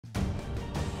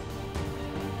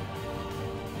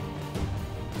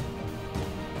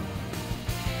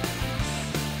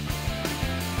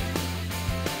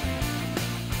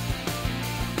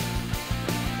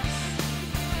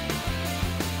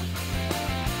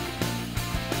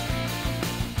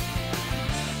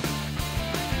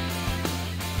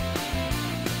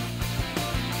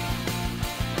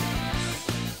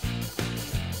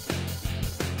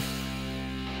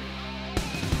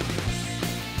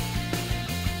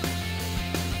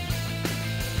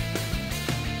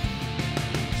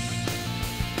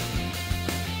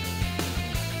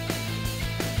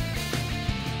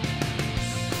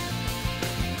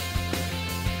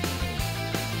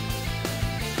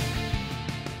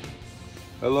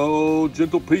Hello,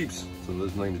 Gentle Peeps. So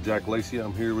this name is Jack Lacey.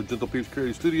 I'm here with Gentle Peeps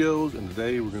Creative Studios, and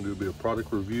today we're going to do a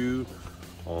product review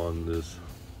on this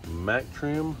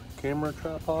Mactrem camera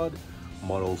tripod,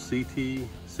 model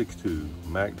CT62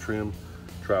 Mactrem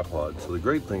tripod. So the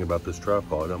great thing about this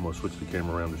tripod, I'm going to switch the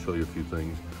camera around to show you a few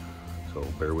things, so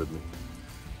bear with me.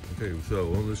 Okay,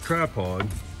 so on this tripod,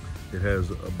 it has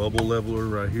a bubble leveler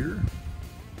right here,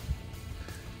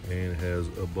 and it has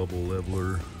a bubble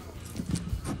leveler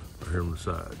here on the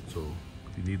side. So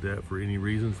if you need that for any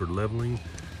reason for leveling,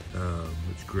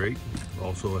 it's great.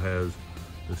 Also has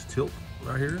this tilt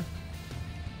right here.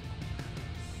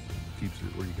 Keeps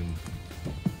it where you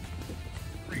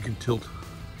can tilt.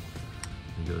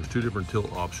 And there's two different tilt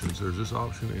options. There's this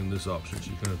option and this option. So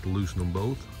you kind of have to loosen them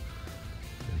both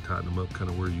and tighten them up kind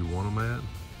of where you want them at.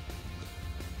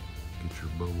 Get your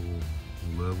bubble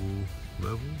level.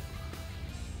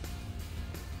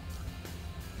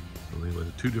 So anyway,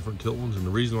 the two different tilt ones, and the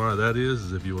reason why that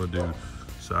is if you want to do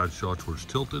side shots where it's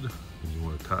tilted, and you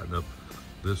want to tighten up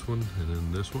this one and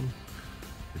then this one.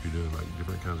 If you're doing like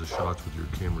different kinds of shots with your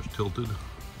cameras tilted,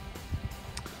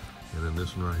 and then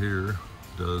this one right here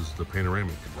does the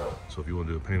panoramic. So if you want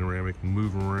to do a panoramic,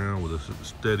 move around with a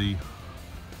steady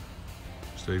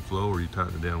flow, or you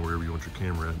tighten it down wherever you want your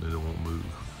camera at, and it won't move.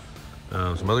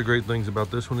 Some other great things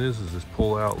about this one is this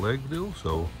pull-out leg deal.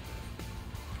 So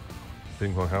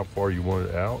depending on how far you want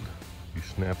it out, you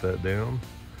snap that down,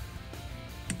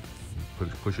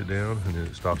 push it down, and then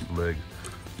it stops the leg,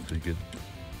 so you get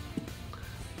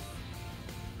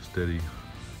steady,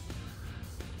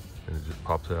 and it just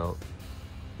pops out.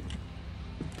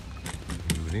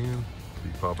 Move it in, so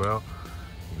you pop out,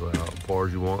 you go out as far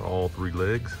as you want, all three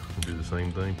legs, and do the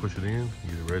same thing, push it in,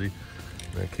 get it ready,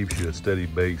 and that keeps you a steady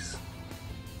base.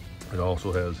 It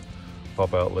also has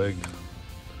pop-out leg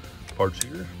parts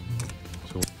here.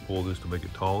 So when you pull this to make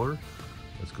it taller,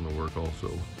 that's going to work also.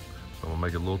 So I'm going to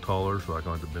make it a little taller so I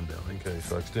don't have to bend down. Okay,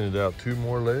 so I extended out two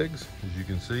more legs, as you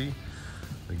can see.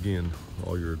 Again,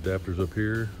 all your adapters up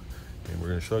here, and we're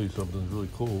going to show you something really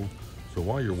cool. So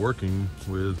while you're working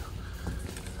with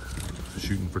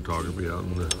shooting photography out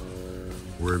in the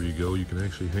wherever you go, you can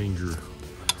actually hang your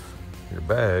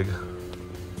bag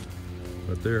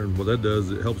right there, and what that does,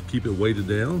 it helps keep it weighted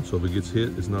down, so if it gets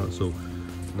hit, it's not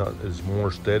as more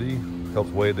steady.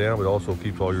 Helps weigh it down, but also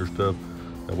keeps all your stuff.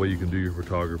 That way you can do your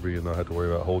photography and not have to worry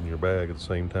about holding your bag at the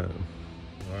same time.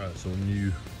 All right, so when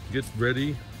you get ready,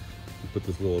 you put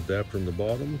this little adapter in the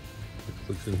bottom. It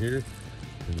clicks in here,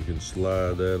 and you can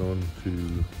slide that onto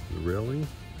the railing.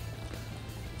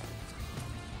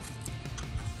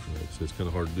 It's kind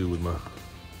of hard to do with my,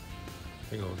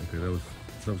 hang on, okay, that was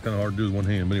kind of hard to do with one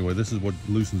hand, but anyway, this is what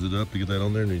loosens it up to get that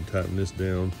on there, and then you tighten this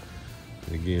down,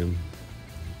 and again,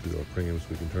 do our cram so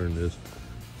we can turn this,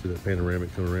 see that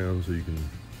panoramic come around, so you can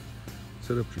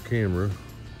set up your camera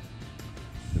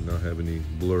and not have any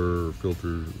blur or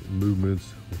filter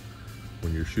movements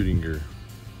when you're shooting you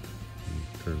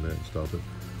turn that and stop it.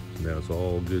 So now it's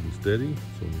all good and steady,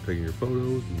 so when you're taking your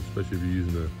photos, and especially if you're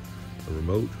using a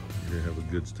remote, you're gonna have a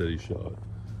good steady shot.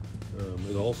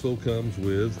 It also comes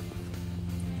with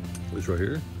this right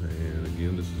here, and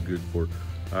again, this is good for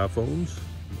iPhones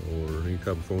or any type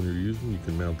of phone you're using. You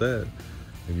can mount that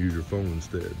and use your phone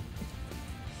instead.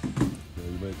 Now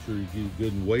you make sure you keep it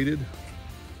good and weighted.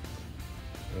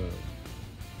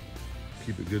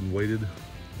 Keep it good and weighted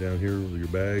down here with your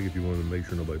bag if you want to make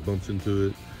sure nobody bumps into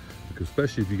it, because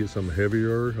especially if you get something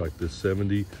heavier like this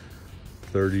 70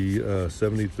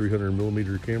 300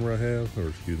 millimeter camera I have, or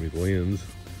excuse me, lens,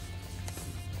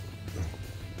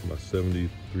 my 70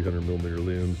 300 millimeter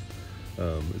lens,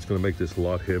 it's going to make this a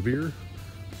lot heavier,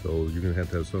 so you're going to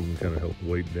have something kind of help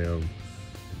weight down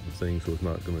the thing so it's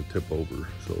not going to tip over.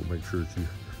 So make sure that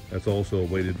that's also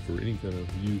weighted for any kind of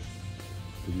use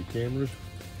with your cameras.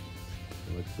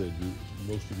 And like I said,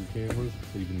 most of your cameras,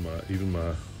 even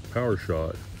my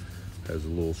PowerShot, has a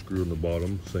little screw in the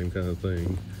bottom, same kind of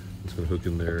thing. It's going to hook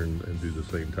in there and do the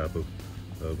same type of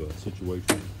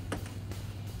situation.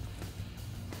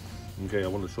 Okay, I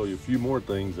want to show you a few more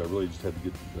things. I really just had to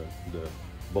get the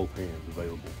both hands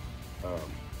available.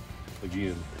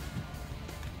 Again,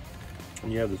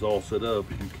 when you have this all set up,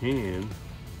 you can, I'm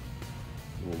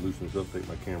gonna loosen this up, take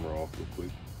my camera off real quick.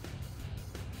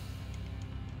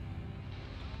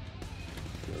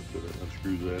 So that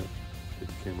unscrews that, get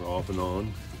the camera off and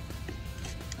on.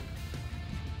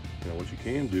 Now what you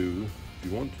can do,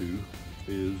 if you want to,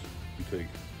 is you take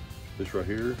this right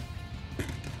here,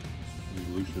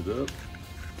 you loosen it up,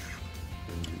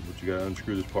 and you gotta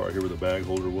unscrew this part here where the bag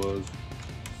holder was,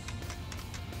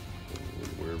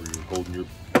 wherever you're holding your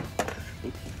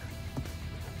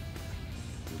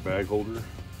bag holder,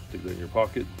 stick that in your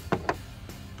pocket,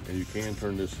 and you can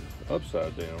turn this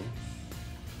upside down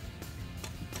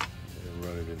and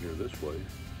run it in here this way.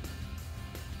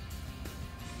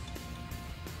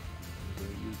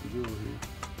 Good to go here.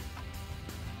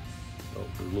 Oh,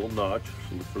 there's a little notch,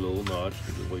 so look for the little notch,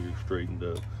 because that way you're straightened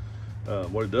up.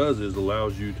 What it does is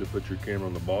allows you to put your camera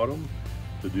on the bottom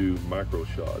to do micro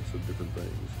shots of different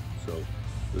things. So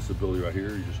this ability right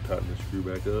here, you just tighten the screw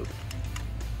back up,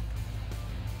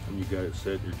 and you got it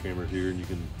set. Your camera's here, and you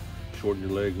can shorten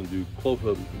your legs and do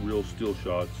close-up real still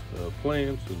shots of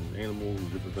plants and animals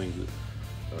and different things,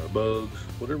 that bugs,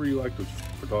 whatever you like to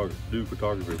do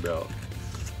photography about.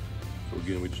 So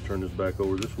again, we just turn this back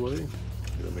over this way.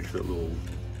 Gotta make sure that little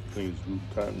thing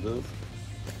tightens up.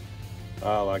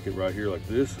 I like it right here like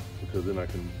this, because then I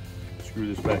can screw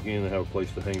this back in and have a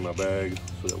place to hang my bag,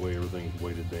 so that way everything's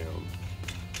weighted down.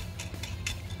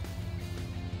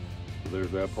 So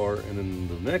there's that part, and then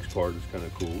the next part is kind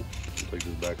of cool. We'll take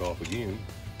this back off again.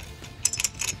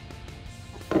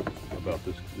 About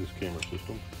this camera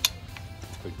system.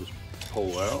 Take this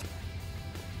pole out,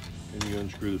 and you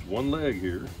unscrew this one leg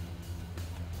here.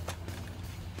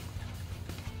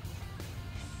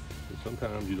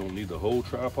 Sometimes you don't need the whole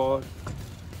tripod,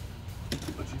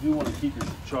 but you do want to keep your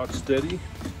shot steady.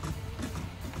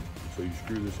 So you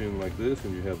screw this in like this,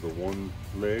 and you have the one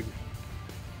leg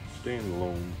standing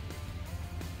alone.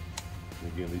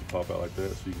 And again, these pop out like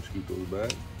that, so you can scoot those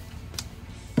back.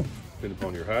 Depending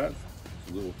upon your height,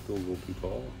 it's still a little too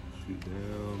tall. Shoot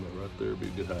down, that right there, be a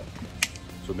good height.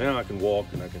 So now I can walk,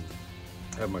 and I can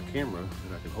have my camera,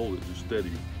 and I can hold it just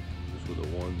steady, just with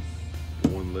a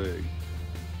one leg.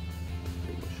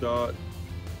 Shot.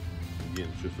 Again,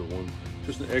 it's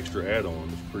just an extra add-on.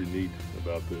 It's pretty neat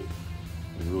about this.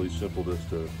 It's really simple just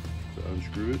to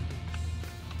unscrew it.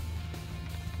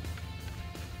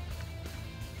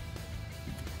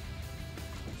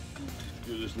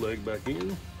 Screw this leg back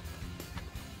in.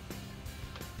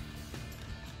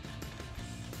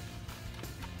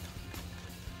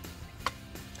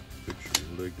 Picture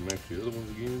your leg to match the other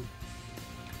ones again.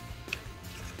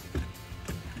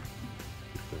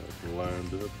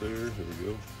 Lined up there. There we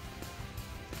go.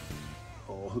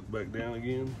 All hooked back down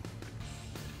again,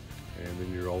 and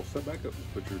then you're all set back up.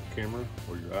 Just put your camera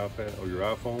or your iPad or your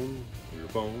iPhone or your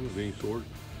phone of any sort,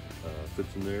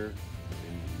 fits in there,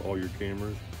 and all your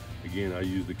cameras. Again, I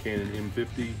use the Canon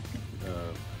M50,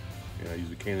 and I use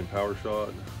the Canon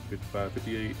PowerShot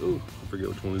 55-58. Oh, I forget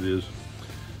which one it is.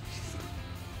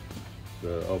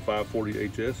 The 540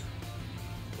 HS,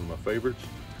 one of my favorites,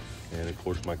 and of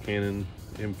course my Canon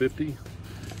M50,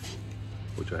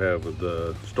 which I have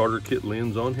the starter kit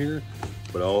lens on here,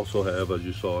 but I also have, as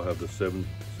you saw, I have the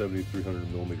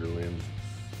 7300mm lens.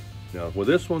 Now with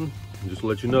this one, just to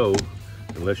let you know,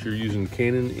 unless you're using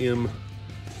Canon M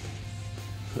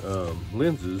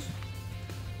lenses,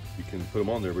 you can put them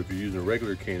on there, but if you're using a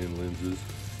regular Canon lenses,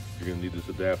 you're gonna need this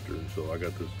adapter. So I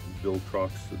got this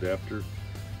Viltrox adapter,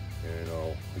 and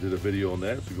I did a video on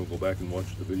that, so you're gonna go back and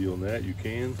watch the video on that. You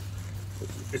can.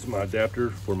 It's my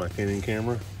adapter for my Canon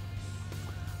camera.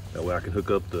 That way I can hook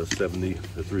up the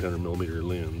 300mm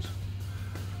lens.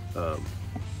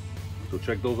 So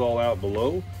check those all out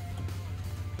below.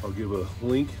 I'll give a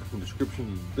link in the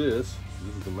description of this.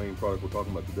 This is the main product we're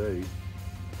talking about today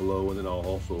below, and then I'll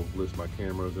also list my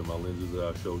cameras and my lenses that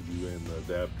I showed you and the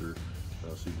adapter,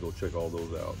 so you can go check all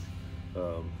those out.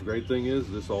 The great thing is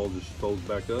this all just folds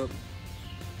back up.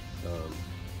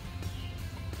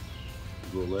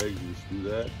 Little legs, you just do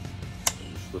that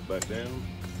and just slip back down.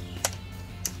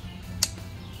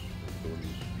 So when you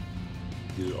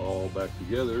get it all back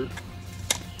together,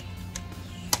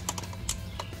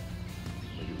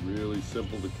 make it really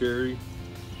simple to carry.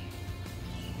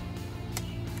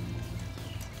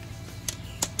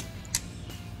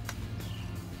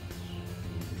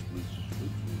 Just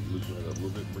loosen that up a little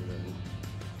bit, bring that in.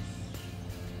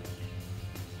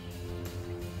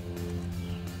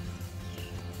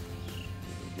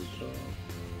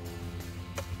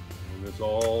 And this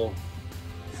all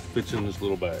fits in this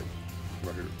little bag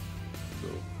right here. So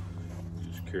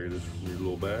you just carry this in your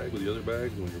little bag with the other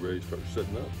bags, and when you're ready to start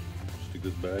setting up, stick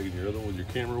this bag in your other one where your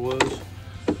camera was,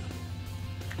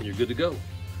 and you're good to go.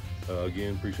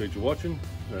 Again, appreciate you watching.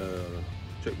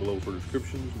 Check below for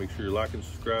descriptions. Make sure you're liking,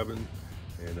 subscribing,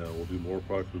 and we'll do more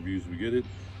product reviews as we get it.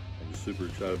 I'm just super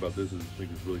excited about this. I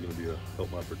think it's really going to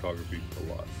help my photography a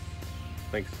lot.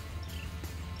 Thanks.